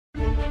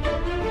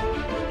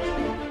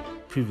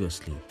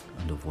Previously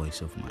on The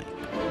Voice of Mike.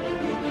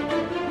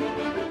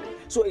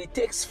 So it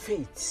takes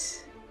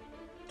faith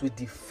to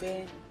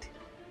defend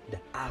the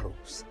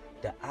arrows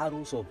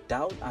of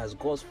doubt. Has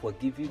God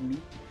forgiven me?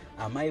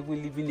 Am I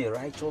even living a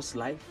righteous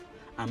life?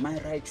 Am I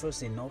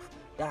righteous enough?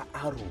 That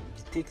arrow,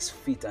 it takes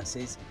faith and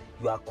says,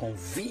 you are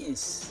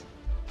convinced,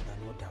 you are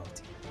not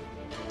doubting.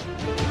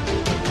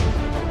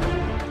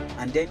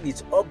 And then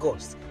it's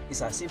August.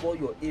 It's as if all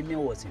your amen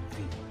was in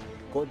vain.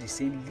 God is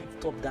saying,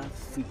 lift up that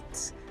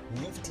faith.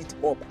 Lift it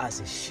up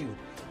as a shield.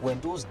 When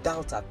those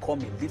doubts are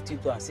coming, lift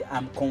it up and say,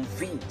 I'm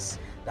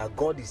convinced that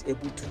God is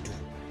able to do.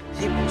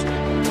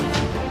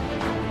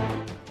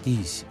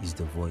 This is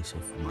the voice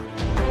of Mike.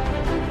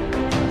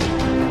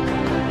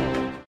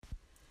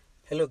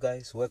 Hello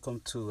guys,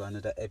 welcome to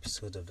another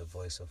episode of the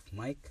Voice of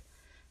Mike.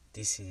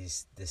 This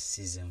is the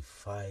season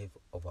 5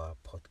 of our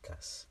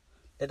podcast.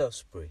 Let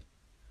us pray.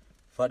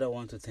 Father, I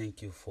want to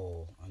thank you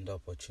for another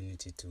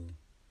opportunity to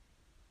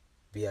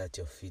be at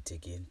your feet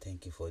again.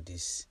 Thank you for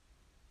this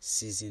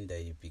season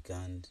that you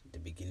began the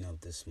beginning of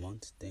this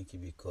month. Thank you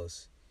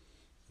because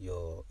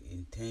your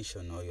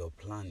intention or your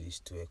plan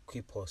is to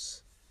equip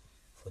us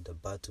for the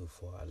battle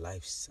for our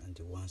lives and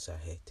the ones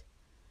ahead.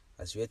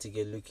 As we are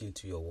together looking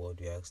into your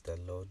word, we ask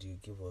that, Lord, you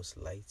give us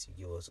light, you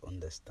give us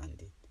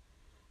understanding,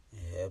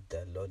 and help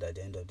that, Lord, at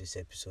the end of this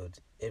episode,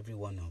 every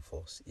one of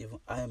us,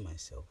 even I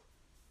myself,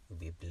 will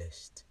be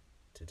blessed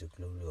to the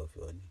glory of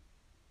your name.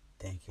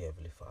 Thank you,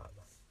 Heavenly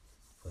Father.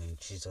 For in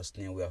Jesus'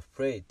 name we have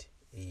prayed.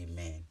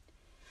 Amen.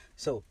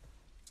 So,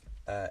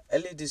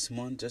 early this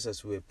month, just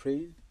as we were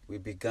praying, we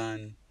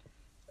began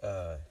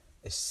a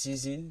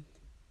season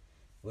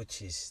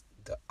which is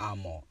the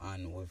armor,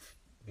 and we've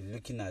been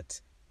looking at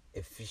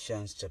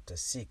Ephesians chapter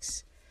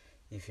 6.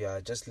 If you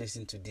are just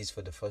listening to this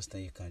for the first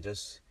time, you can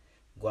just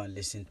go and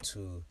listen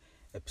to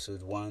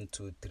episode 1,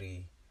 2,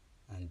 3,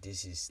 and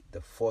this is the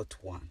 4th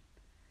one.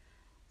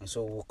 And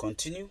so we'll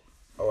continue.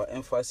 Our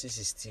emphasis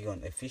is still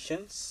on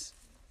Ephesians.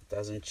 It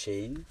hasn't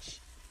changed.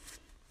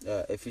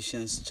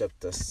 Ephesians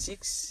chapter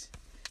 6.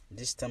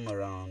 This time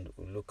around,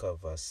 we'll look at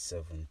verse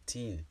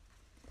 17.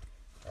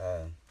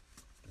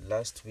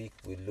 Last week,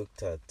 we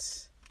looked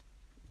at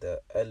the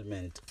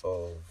element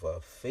of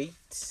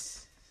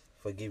faith.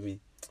 Forgive me,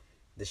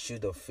 the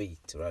shield of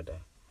faith, rather.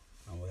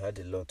 And we had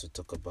a lot to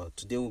talk about.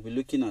 Today, we'll be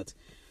looking at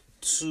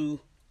two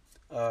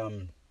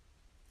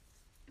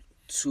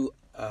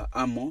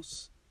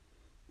armors,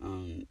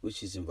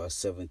 which is in verse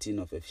 17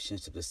 of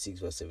Ephesians chapter 6,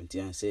 verse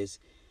 17, and says,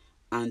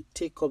 and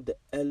take up the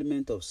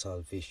element of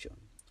salvation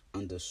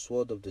and the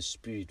sword of the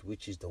Spirit,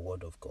 which is the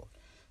word of God.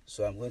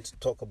 So I'm going to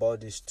talk about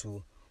these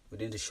two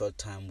within the short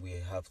time we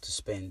have to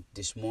spend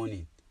this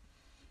morning.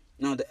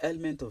 Now, the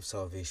element of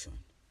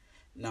salvation.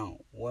 Now,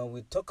 when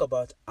we talk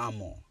about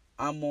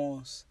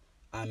armors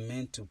are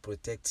meant to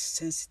protect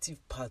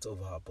sensitive parts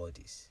of our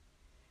bodies.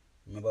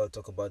 Remember, I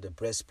talked about the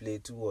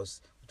breastplate, which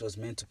was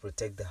meant to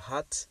protect the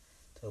heart.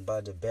 Talk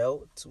about the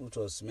belt, which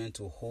was meant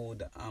to hold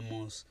the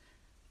armors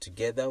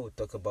together. We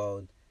talk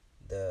about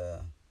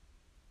the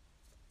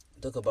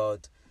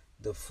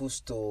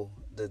fusto,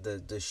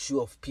 the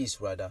shoe of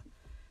peace, rather.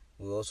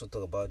 We also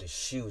talk about the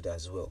shield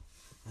as well.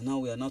 And now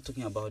we are not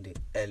talking about the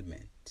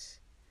helmet.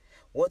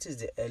 What is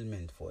the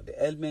helmet for? The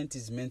helmet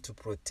is meant to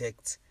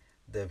protect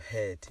the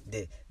head,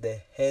 the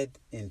head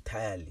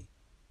entirely,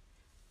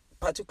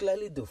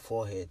 particularly the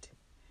forehead,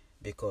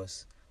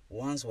 because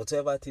once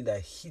whatever thing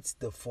that hits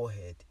the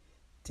forehead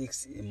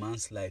takes a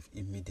man's life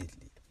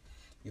immediately.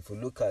 If you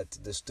look at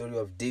the story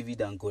of David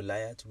and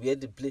Goliath, where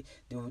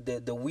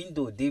the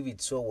window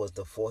David saw was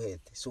the forehead.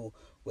 So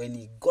when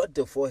he got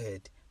the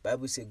forehead,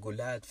 Bible says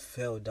Goliath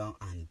fell down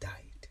and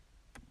died.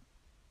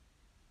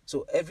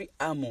 So every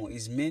armor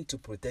is meant to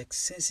protect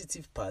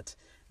sensitive parts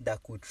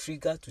that could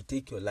trigger to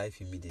take your life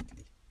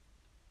immediately.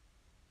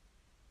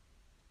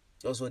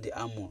 That's what the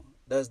armor.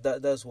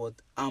 That's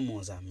what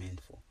armors are meant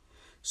for.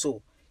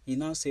 So he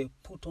now says,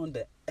 put on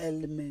the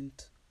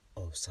element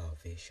of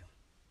salvation.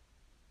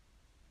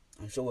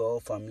 I'm sure we're all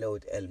familiar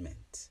with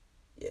element.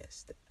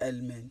 Yes, the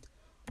element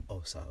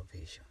of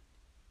salvation.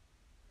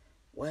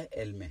 Why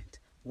element?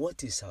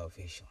 What is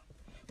salvation?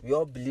 We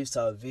all believe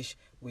salvation.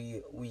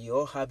 We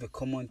all have a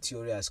common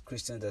theory as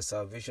Christians that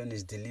salvation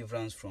is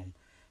deliverance from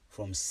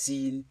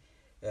sin,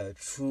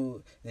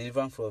 through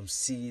deliverance from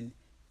sin.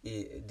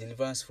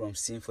 Deliverance from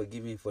sin.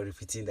 Forgive me for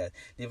repeating that.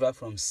 Deliverance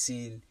from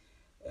sin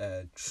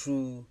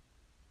through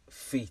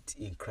faith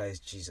in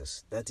Christ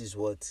Jesus. That is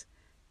what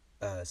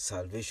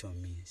salvation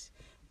means.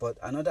 But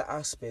another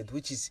aspect,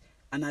 which is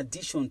an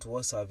addition to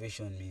what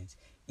salvation means,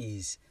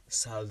 is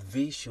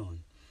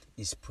salvation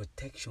is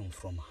protection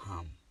from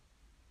harm.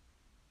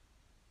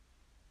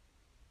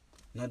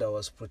 In other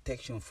words,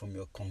 protection from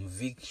your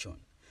conviction.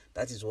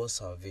 That is what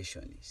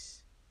salvation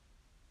is.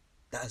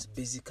 That's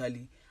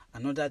basically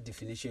another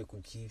definition you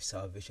could give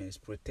salvation is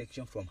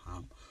protection from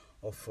harm,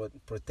 or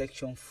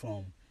protection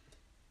from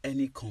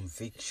any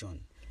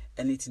conviction,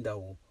 anything that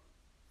will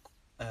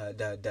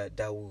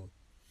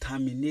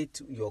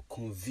terminate your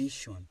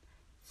conviction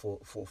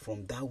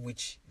from that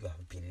which you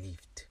have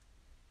believed.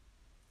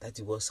 That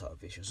is what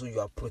salvation. So you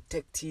are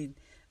protecting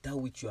that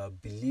which you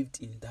have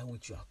believed in, that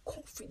which you are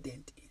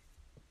confident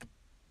in.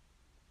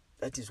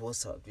 That is what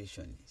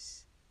salvation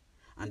is.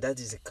 And that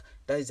is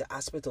the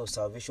aspect of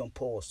salvation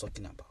Paul was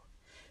talking about.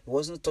 He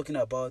wasn't talking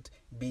about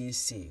being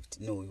saved.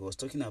 No, he was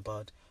talking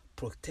about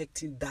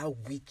protecting that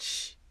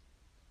which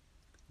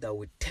that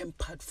will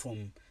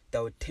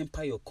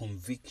temper your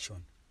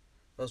conviction.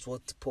 That's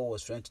what Paul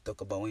was trying to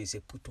talk about when he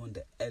said put on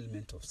the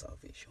element of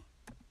salvation.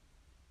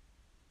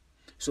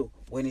 So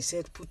when he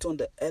said put on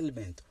the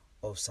element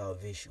of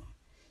salvation,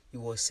 he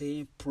was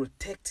saying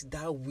protect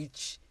that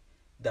which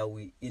that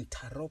will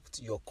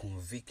interrupt your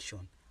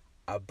conviction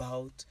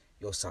about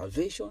your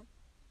salvation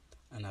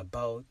and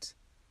about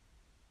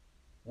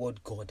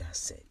what God has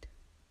said.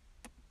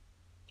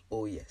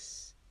 Oh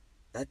yes,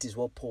 that is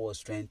what Paul was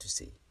trying to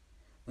say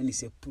when he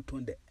said put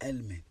on the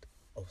element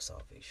of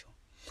salvation.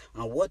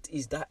 And what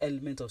is that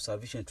element of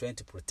salvation trying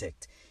to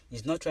protect?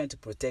 He's not trying to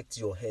protect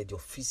your head, your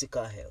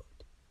physical health.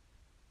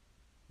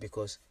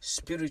 Because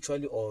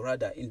spiritually, or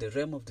rather in the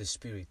realm of the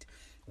spirit,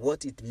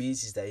 what it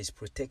means is that it's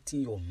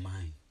protecting your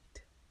mind.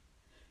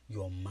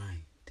 Your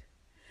mind.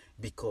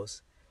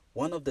 Because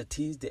one of the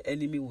things the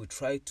enemy will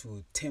try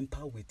to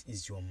temper with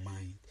is your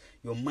mind.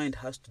 Your mind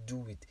has to do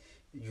with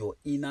your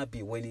inner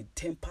being. When it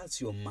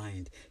tempers your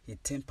mind,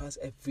 it tempers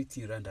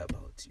everything round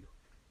about you.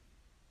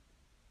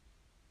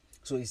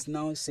 So it's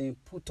now saying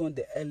put on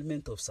the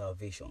element of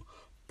salvation.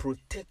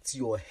 Protect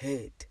your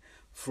head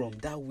from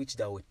that which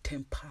that will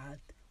temper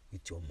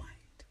with your mind.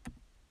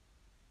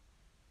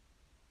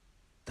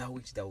 That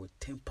which that will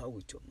temper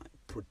with your mind.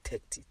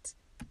 Protect it.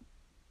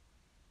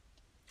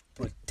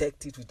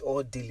 Protect it with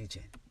all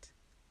diligence.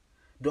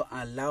 Don't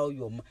allow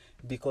your mind,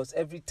 because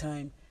every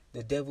time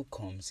the devil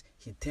comes,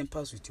 he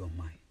tempers with your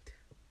mind.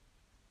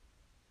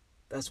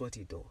 That's what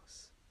he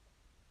does.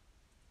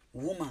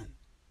 Woman,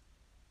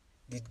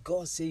 did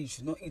God say you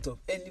should not eat of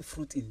any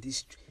fruit in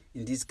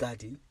this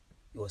garden?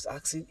 He was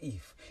asking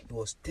Eve. He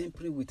was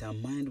tempering with her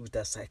mind, with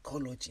her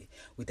psychology,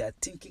 with her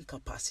thinking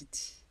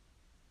capacity.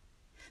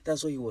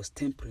 That's what he was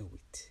tempering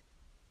with.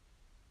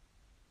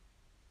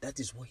 That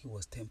is what he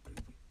was tempering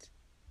with.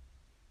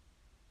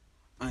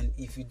 And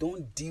if you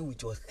don't deal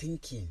with your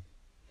thinking,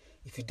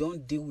 if you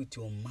don't deal with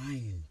your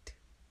mind,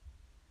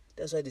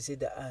 that's why they say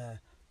that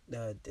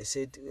they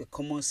said a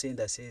common saying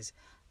that says,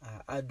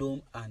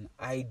 an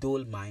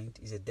idle mind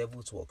is a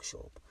devil's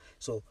workshop.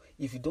 So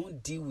if you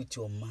don't deal with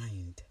your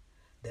mind,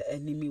 the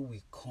enemy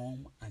will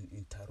come and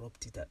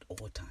interrupt it at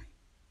all times.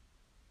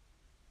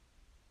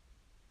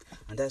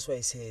 And that's why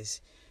it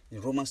says in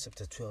Romans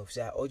chapter 12,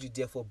 I urge you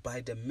therefore by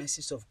the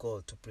mercies of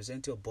God to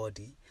present your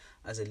body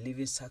as a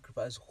living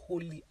sacrifice,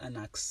 holy and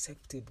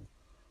acceptable,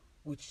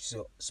 which is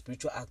your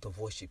spiritual act of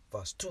worship.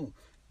 Verse 2,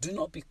 do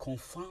not be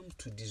conformed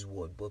to this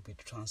world, but be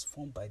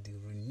transformed by the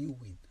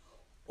renewing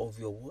of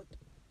your what?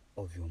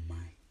 Of your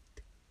mind.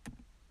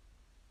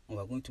 And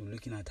we're going to be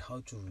looking at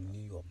how to renew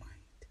your mind.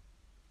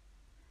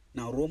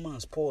 Now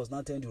Paul was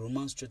now telling the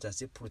Romans church and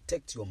say,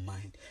 protect your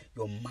mind.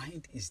 Your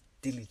mind is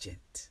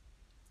diligent.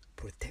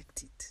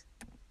 Protect it.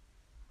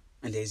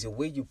 And there is a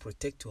way you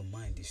protect your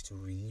mind is to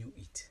renew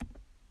it.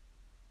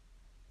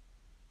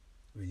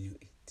 Renew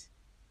it.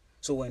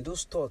 So when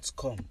those thoughts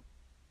come,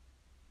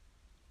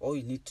 all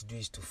you need to do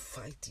is to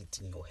fight it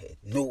in your head.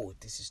 No,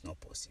 this is not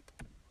possible.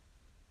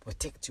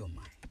 Protect your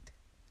mind.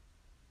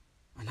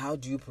 And how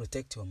do you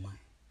protect your mind?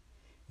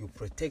 You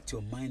protect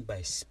your mind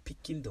by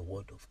speaking the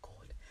word of God.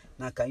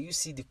 Now, can you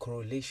see the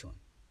correlation?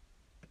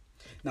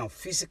 Now,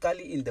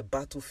 physically in the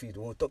battlefield,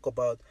 when we talk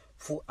about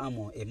full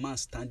armor, a man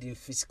standing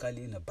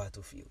physically in a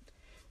battlefield,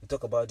 we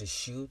talk about the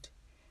shield.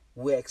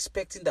 We're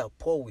expecting that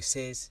Paul will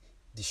say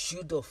the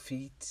shield of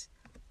faith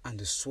and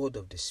the sword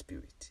of the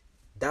Spirit.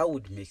 That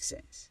would make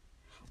sense.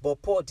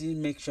 But Paul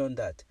didn't mention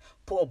that.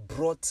 Paul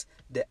brought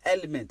the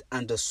element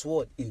and the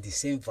sword in the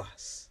same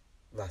verse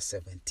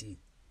 17.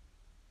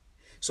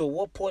 So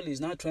what Paul is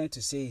now trying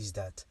to say is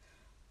that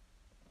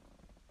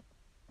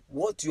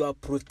what you are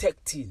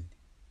protecting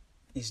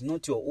is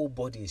not your whole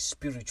body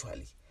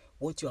spiritually.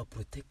 What you are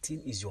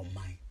protecting is your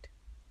mind.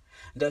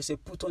 That's a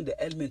put on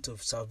the element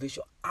of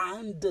salvation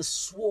and the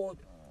sword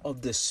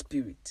of the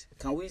Spirit.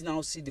 Can we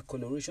now see the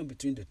correlation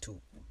between the two?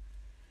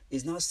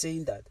 It's now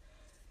saying that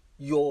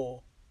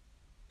your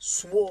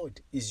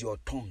sword is your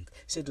tongue.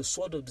 Say the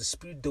sword of the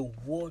Spirit, the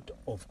word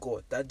of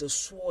God. That the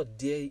sword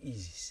there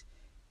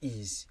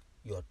is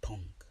your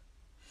tongue.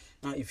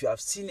 Now, if you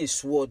have seen a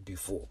sword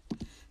before,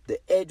 the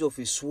edge of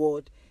a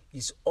sword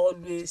is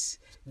always,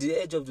 the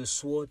edge of the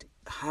sword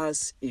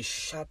has a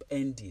sharp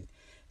ending,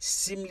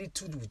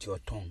 similitude with your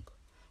tongue.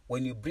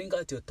 When you bring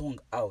out your tongue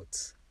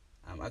out,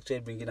 I'm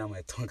actually bringing out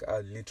my tongue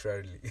out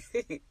literally.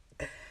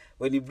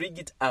 When you bring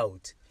it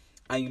out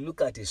and you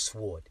look at a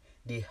sword,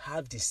 they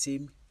have the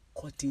same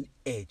cutting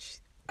edge,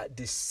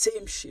 the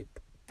same shape.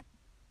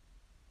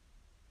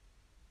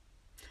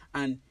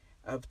 And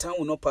time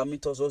will not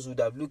permit us also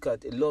to have looked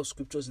at a lot of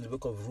scriptures in the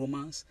book of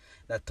Romans,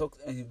 that talk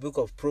in the book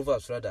of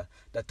Proverbs rather,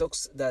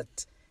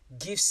 that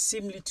gives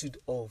similitude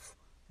of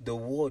the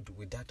word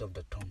with that of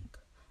the tongue.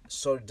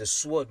 the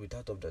sword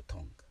without of the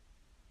tongue.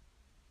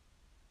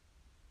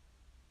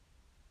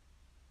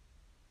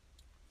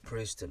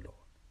 Praise the Lord.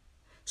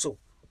 So,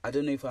 I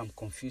don't know if I'm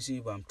confusing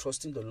you, but I'm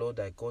trusting the Lord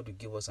that God will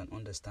give us an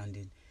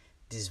understanding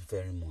this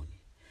very morning.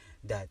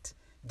 That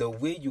the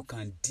way you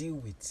can deal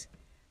with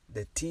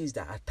the things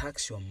that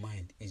attacks your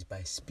mind is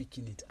by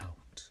speaking it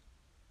out.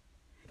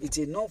 It's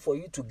enough for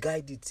you to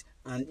guide it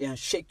and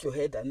shake your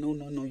head and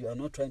no, you are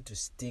not trying to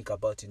think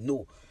about it.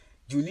 No,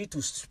 you need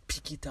to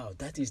speak it out.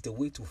 That is the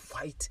way to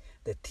fight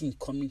the thing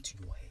coming to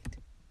your head.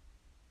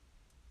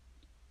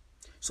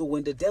 So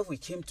when the devil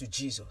came to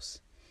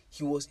Jesus,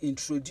 he was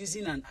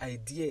introducing an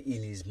idea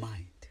in his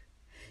mind.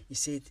 He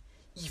said,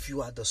 if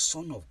you are the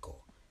Son of God,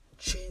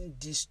 change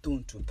this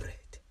stone to bread.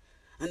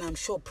 And I'm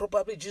sure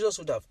probably Jesus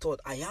would have thought,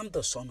 I am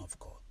the Son of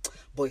God.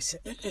 But he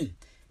said,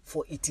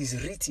 for it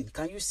is written.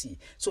 Can you see?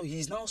 So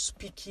he's now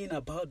speaking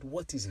about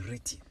what is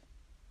written.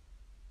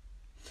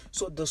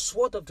 So the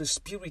sword of the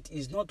Spirit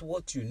is not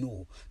what you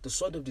know. The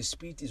sword of the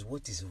Spirit is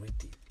what is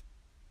written.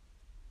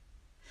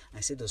 I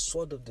said the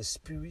sword of the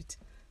Spirit,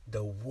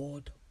 the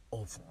word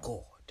of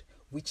God,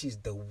 which is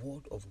the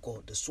word of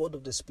God. The sword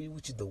of the Spirit,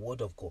 which is the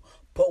word of God.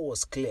 Paul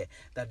was clear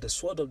that the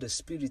sword of the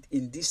Spirit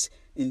in this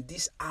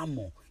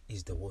armor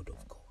is the word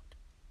of God.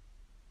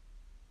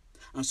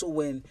 And so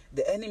when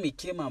the enemy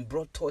came and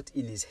brought thought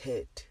in his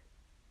head,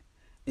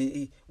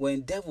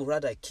 when devil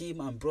rather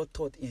came and brought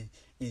thought in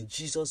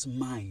Jesus'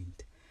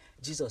 mind,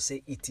 Jesus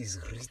said, it is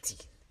written,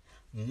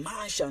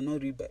 man shall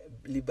not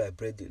live by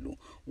bread alone.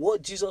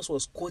 What Jesus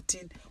was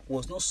quoting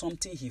was not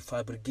something he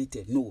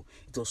fabricated. No,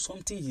 it was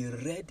something he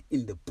read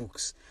in the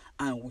books.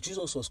 And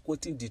Jesus was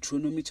quoting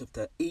Deuteronomy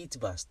chapter 8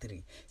 verse 3.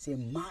 He said,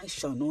 man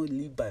shall not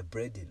live by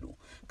bread alone.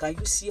 Can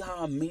you see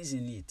how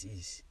amazing it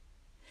is?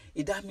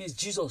 That means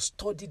Jesus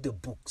studied the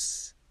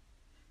books.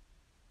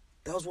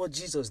 That's what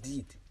Jesus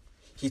did.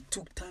 He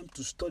took time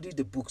to study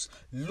the books.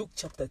 Luke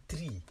chapter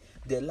 3,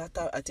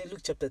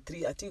 Luke chapter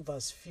 3,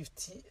 verse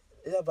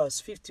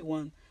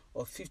 51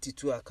 or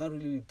 52. I can't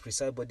really be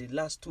precise, but the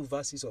last two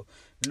verses of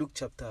Luke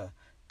chapter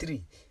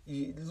 3.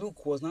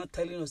 Luke was now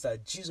telling us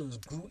that Jesus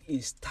grew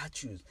in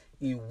stature,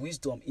 in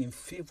wisdom, in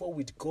favor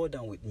with God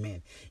and with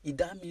men.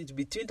 That means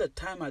between the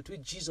time at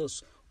which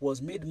Jesus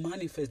was made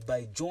manifest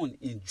by John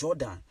in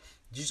Jordan,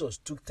 Jesus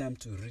took time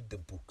to read the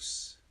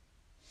books.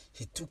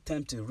 He took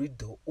time to read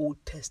the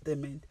Old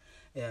Testament.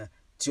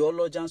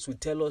 Theologians will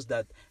tell us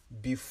that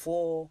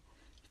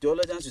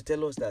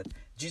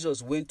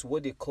Jesus went to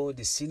what they call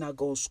the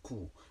synagogue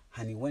school,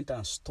 and he went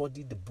and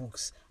studied the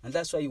books. And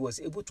that's why he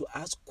was able to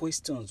ask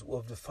questions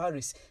of the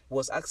Pharisees. He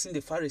was asking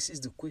the Pharisees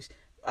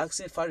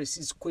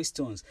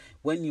questions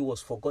when he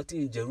was forgotten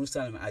in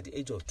Jerusalem at the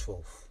age of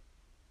 12.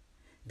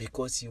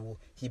 Because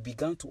he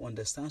began to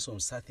understand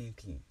some certain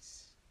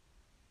things.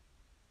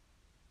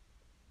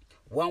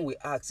 One will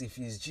ask, if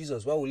he's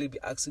Jesus, why will he be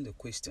asking the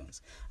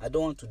questions? I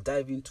don't want to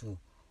dive into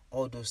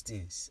all those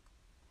things.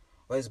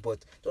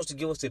 But just to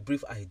give us a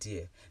brief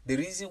idea, the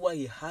reason why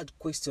he had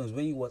questions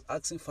when he was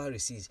asking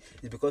Pharisees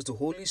is because the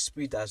Holy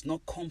Spirit has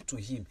not come to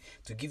him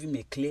to give him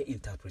a clear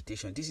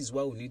interpretation. This is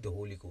why we need the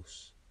Holy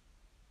Ghost.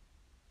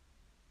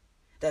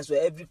 That's why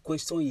every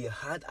question he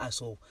had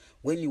as of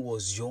when he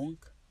was young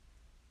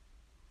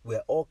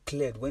were all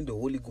cleared when the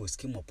Holy Ghost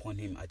came upon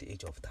him at the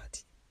age of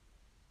 30.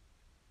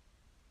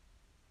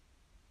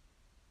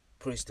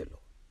 Praise the Lord.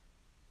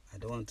 I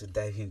don't want to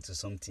dive into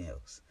something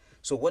else.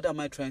 So what am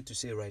I trying to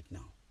say right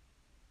now?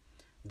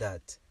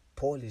 That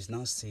Paul is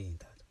now saying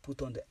that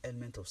put on the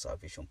element of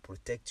salvation,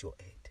 protect your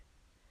head.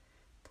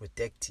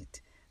 Protect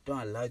it. Don't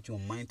allow your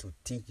mind to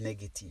think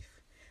negative.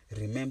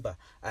 Remember,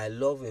 I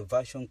love a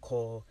version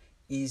called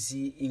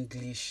Easy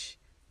English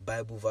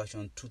Bible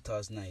Version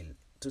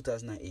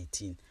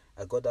 2018.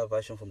 I got that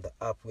version from the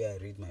app where I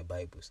read my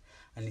Bibles.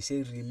 And he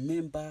said,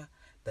 remember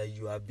that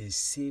you have been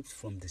saved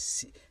from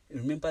sin,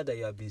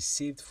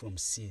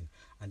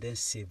 and then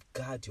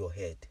safeguard your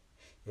head.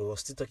 He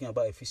was still talking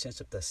about Ephesians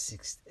chapter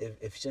 6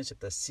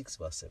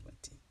 verse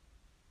 17.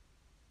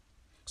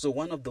 So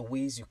one of the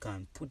ways you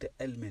can put the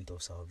element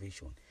of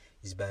salvation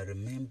is by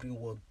remembering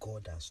what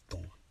God has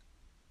done.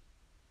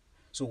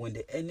 So when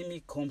the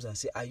enemy comes and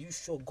says, are you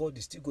sure God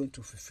is still going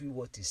to fulfill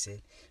what he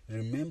said?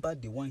 Remember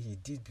the one he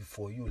did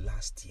before you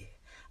last year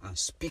and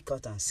speak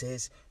out and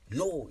says,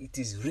 no, it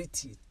is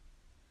written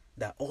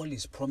that all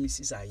his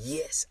promises are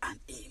yes and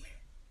amen.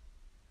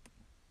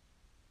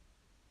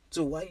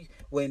 So why,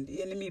 when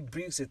the enemy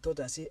brings a thought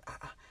and say,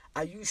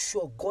 are you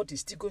sure God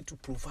is still going to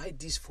provide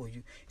this for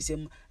you? He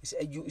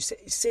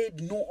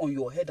said no on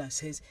your head and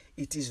says,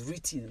 it is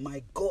written,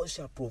 my God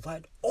shall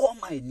provide all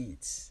my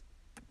needs.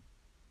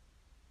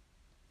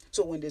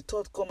 So when the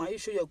thought comes, are you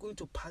sure you're going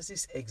to pass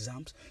these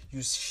exams?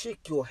 You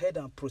shake your head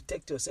and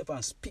protect yourself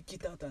and speak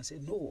it out and say,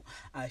 no,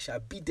 I shall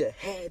be the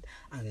head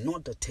and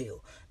not the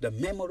tail. The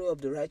memory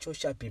of the righteous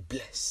shall be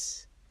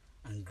blessed,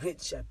 and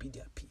great shall be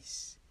their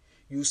peace.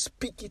 You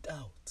speak it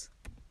out.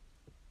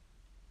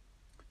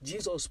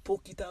 Jesus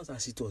spoke it out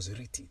as it was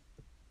written.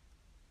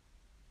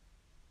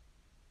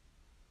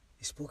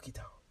 He spoke it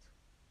out.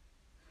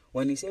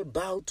 When he said,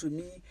 bow to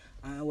me,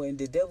 and when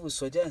the devil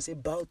suggested and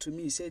said, bow to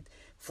me, he said,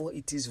 for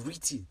it is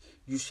written,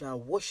 you shall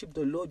worship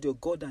the Lord your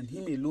God, and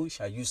him alone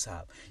shall you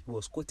serve. He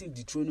was quoting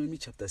Deuteronomy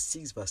chapter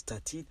 6, verse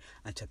 13,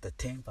 and chapter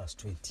 10, verse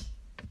 20.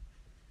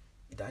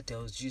 That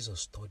tells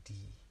Jesus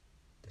study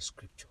the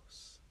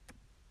scriptures.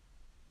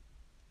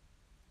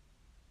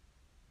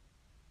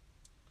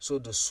 So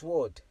the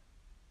sword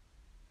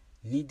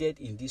needed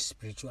in this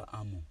spiritual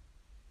armor,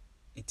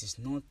 it is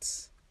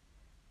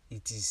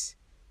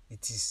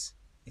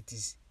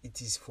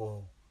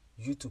for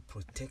you to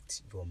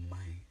protect your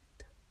mind.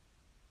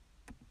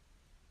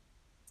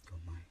 Your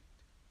mind.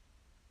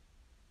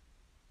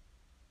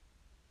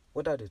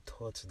 What are the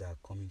thoughts that are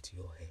coming to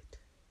your head?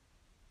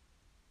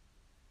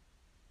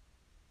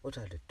 What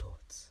are the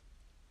thoughts?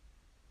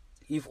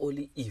 If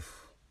only Eve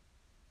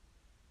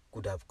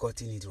could have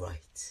gotten it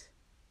right.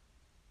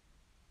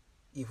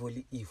 If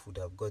only Eve would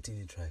have gotten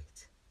it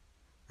right,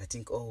 I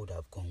think all would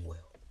have gone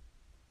well.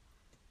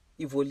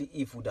 If only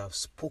Eve would have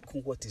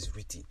spoken what is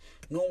written.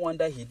 No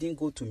wonder he didn't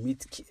go to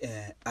meet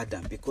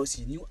Adam, because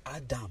he knew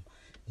Adam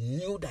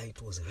knew that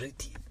it was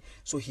written.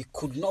 So he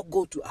could not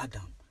go to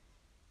Adam.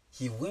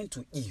 He went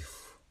to Eve.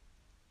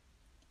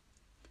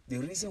 The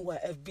reason why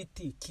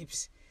everything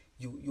keeps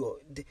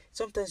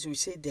sometimes you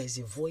say there's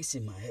a voice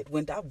in my head.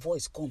 When that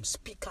voice comes,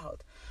 speak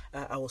out.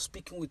 I was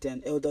speaking with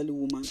an elderly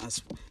woman.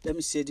 Let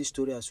me say this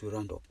story as we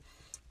round up.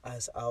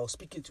 As I was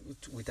speaking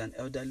with an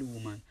elderly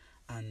woman,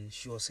 and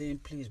she was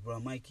saying, please,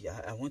 Brother Mike,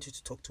 I want you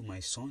to talk to my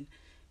son.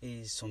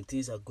 Some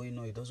things are going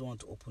on. He doesn't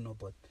want to open up,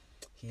 but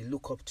he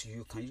look up to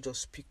you. Can you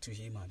just speak to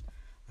him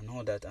and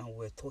all that? And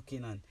we're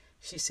talking, and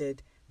she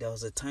said there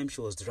was a time she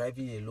was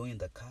driving alone in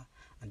the car,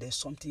 and then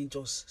something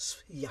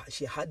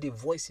she had a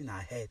voice in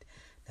her head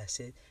that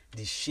said,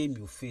 the shame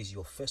you face,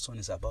 your first son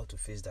is about to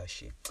face that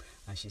shame.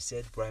 And she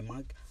said, Brother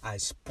Mark, I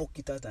spoke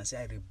it out and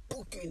said, I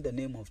rebuke you in the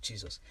name of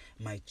Jesus.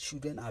 My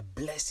children are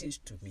blessings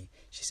to me.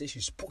 She said she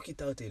spoke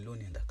it out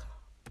alone in the car.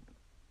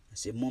 I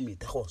said, Mommy,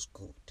 that was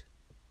good.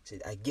 I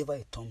said, I gave her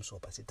a thumbs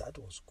up. I said, that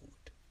was good.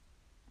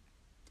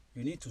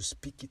 You need to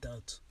speak it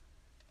out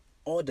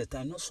all the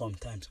time, not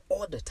sometimes,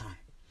 all the time.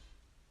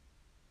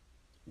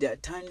 There are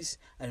times,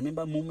 I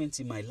remember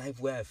moments in my life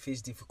where I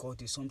face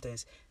difficulties.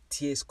 Sometimes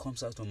tears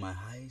comes out of my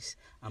eyes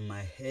and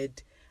my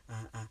head,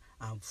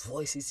 and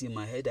voices in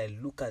my head. I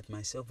look at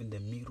myself in the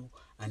mirror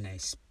and I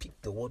speak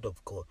the word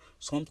of God.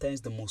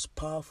 Sometimes the most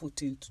powerful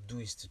thing to do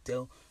is to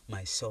tell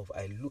myself,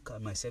 I look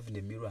at myself in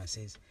the mirror and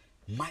says,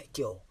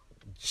 Michael,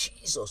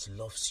 Jesus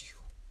loves you,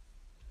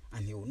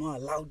 and he will not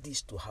allow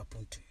this to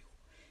happen to you.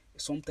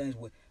 Sometimes,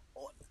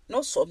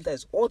 not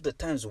sometimes, all the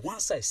times,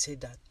 once I say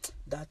that,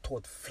 that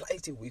thought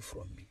flies away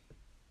from me.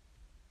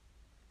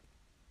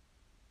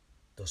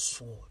 The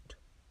sword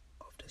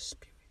of the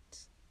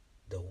Spirit,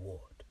 the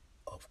word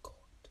of God.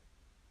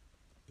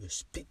 You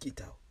speak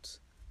it out.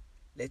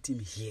 Let him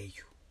hear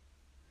you.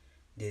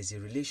 There's a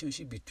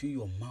relationship between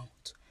your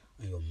mouth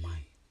and your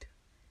mind.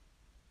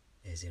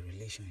 There's a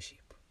relationship.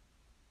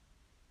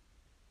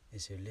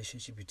 There's a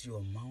relationship between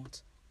your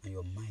mouth and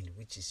your mind,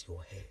 which is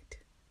your head.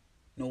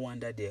 No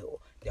wonder they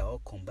are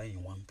all combined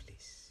in one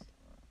place.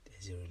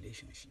 There's a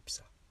relationship,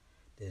 sir.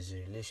 There's a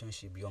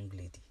relationship, young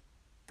lady.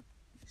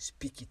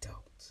 Speak it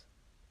out.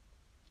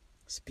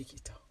 Speak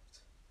it out.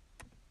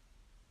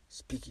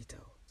 Speak it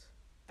out.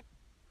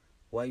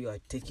 While you are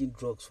taking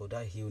drugs for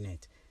that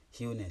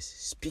illness,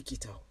 speak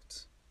it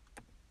out.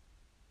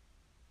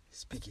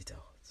 Speak it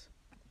out.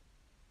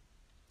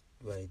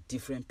 You are a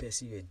different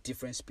person, you're a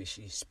different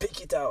species. Speak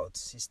it out,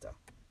 sister.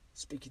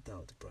 Speak it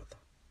out, brother.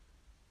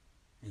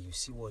 And you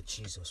see what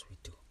Jesus will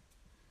do.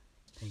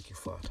 Thank you,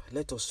 Father.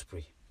 Let us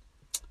pray.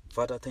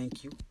 Father,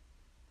 thank you.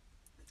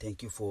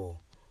 Thank you for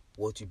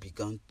what you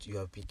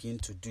have begun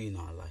to do in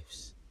our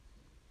lives.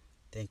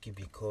 Thank you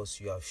because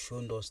you have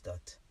shown us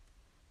that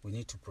we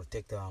need to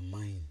protect our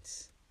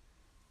minds,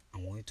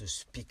 and we need to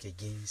speak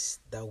against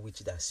that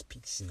which that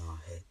speaks in our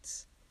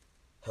heads.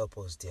 Help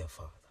us, dear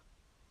Father.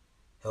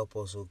 Help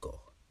us, O God.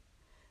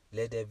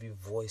 Let every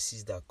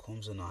voices that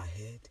comes on our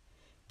head,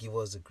 give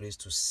us the grace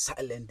to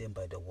silence them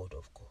by the word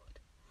of God.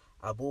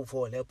 Above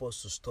all, help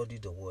us to study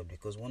the word,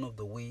 because one of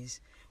the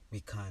ways we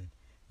can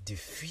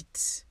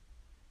defeat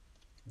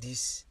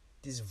these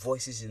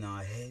voices in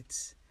our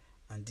heads,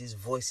 and these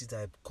voices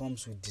that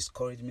comes with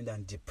discouragement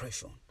and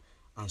depression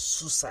and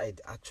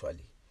suicide,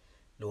 actually.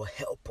 Lord,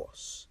 help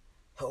us.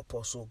 Help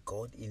us, O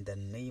God, in the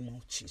name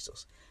of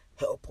Jesus.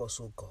 Help us,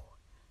 O God.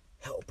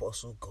 Help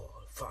us, O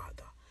God.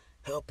 Father,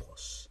 help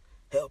us.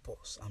 Help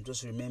us. I'm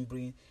just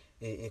remembering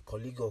a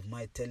colleague of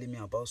mine telling me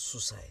about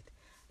suicide.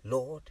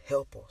 Lord,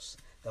 help us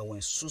that when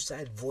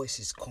suicide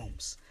voices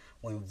comes,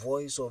 when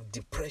voice of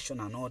depression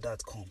and all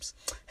that comes,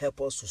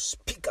 help us to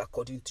speak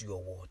according to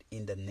your word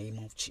in the name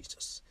of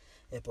Jesus.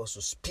 Help us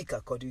to speak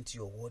according to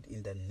your word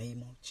in the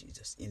name of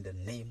Jesus. In the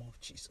name of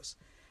Jesus.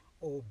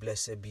 Oh,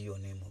 blessed be your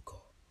name, O God.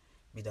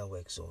 Be thou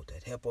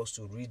exalted. Help us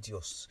to read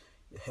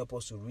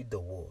the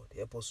word.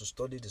 Help us to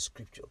study the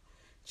scripture.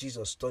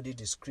 Jesus studied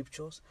the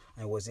scriptures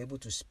and was able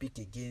to speak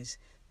against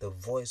the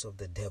voice of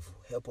the devil.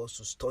 Help us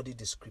to study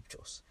the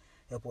scriptures.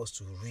 Help us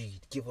to read.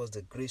 Give us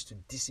the grace to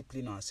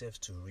discipline ourselves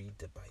to read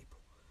the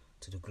Bible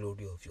to the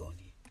glory of your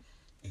name.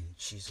 In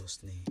Jesus'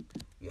 name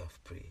we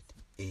have prayed.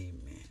 Amen.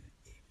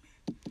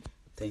 Amen.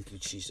 Thank you,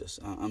 Jesus.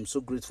 I'm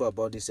so grateful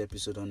about this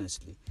episode,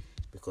 honestly,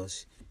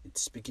 because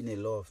it's speaking a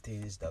lot of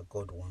things that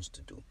God wants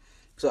to do.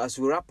 So as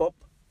we wrap up,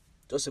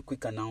 just a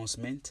quick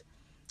announcement.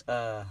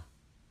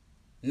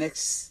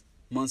 Next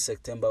month,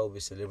 September, we'll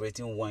be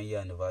celebrating 1 year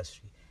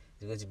anniversary.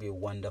 It's going to be a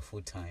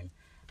wonderful time.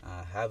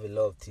 I have a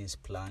lot of things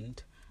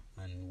planned,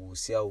 and we'll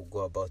see how we'll go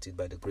about it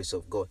by the grace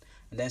of God.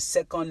 And then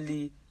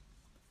secondly,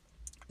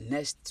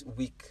 next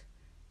week,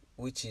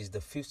 which is the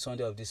 5th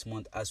Sunday of this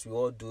month, as we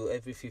all do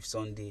every 5th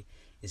Sunday,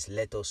 is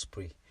Let Us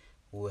Pray.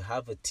 We will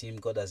have a team.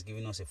 God has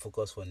given us a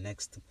focus for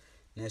next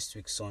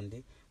week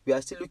Sunday. We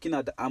are still looking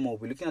at the armor.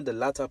 We're looking at the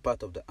latter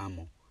part of the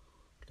armor.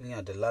 Looking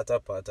at the latter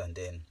part,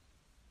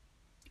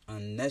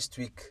 and next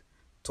week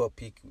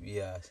topic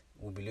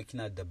we'll be looking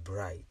at the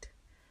bride.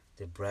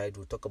 The bride.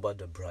 We'll talk about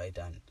the bride,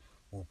 and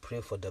we'll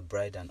pray for the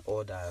bride and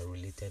all that are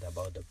related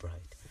about the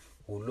bride.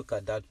 We'll look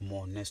at that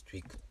more next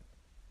week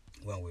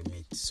when we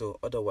meet. So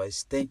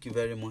otherwise, thank you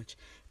very much.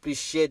 Please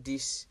share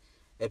this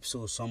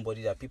episode with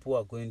somebody that people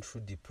are going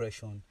through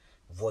depression,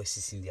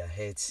 voices in their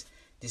heads.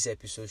 This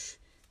episode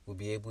will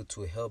be able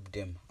to help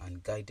them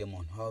and guide them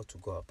on how to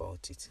go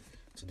about it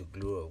to the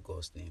glory of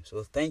God's name.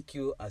 So thank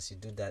you as you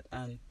do that,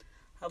 and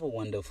have a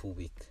wonderful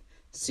week.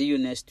 See you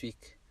next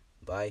week.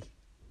 Bye.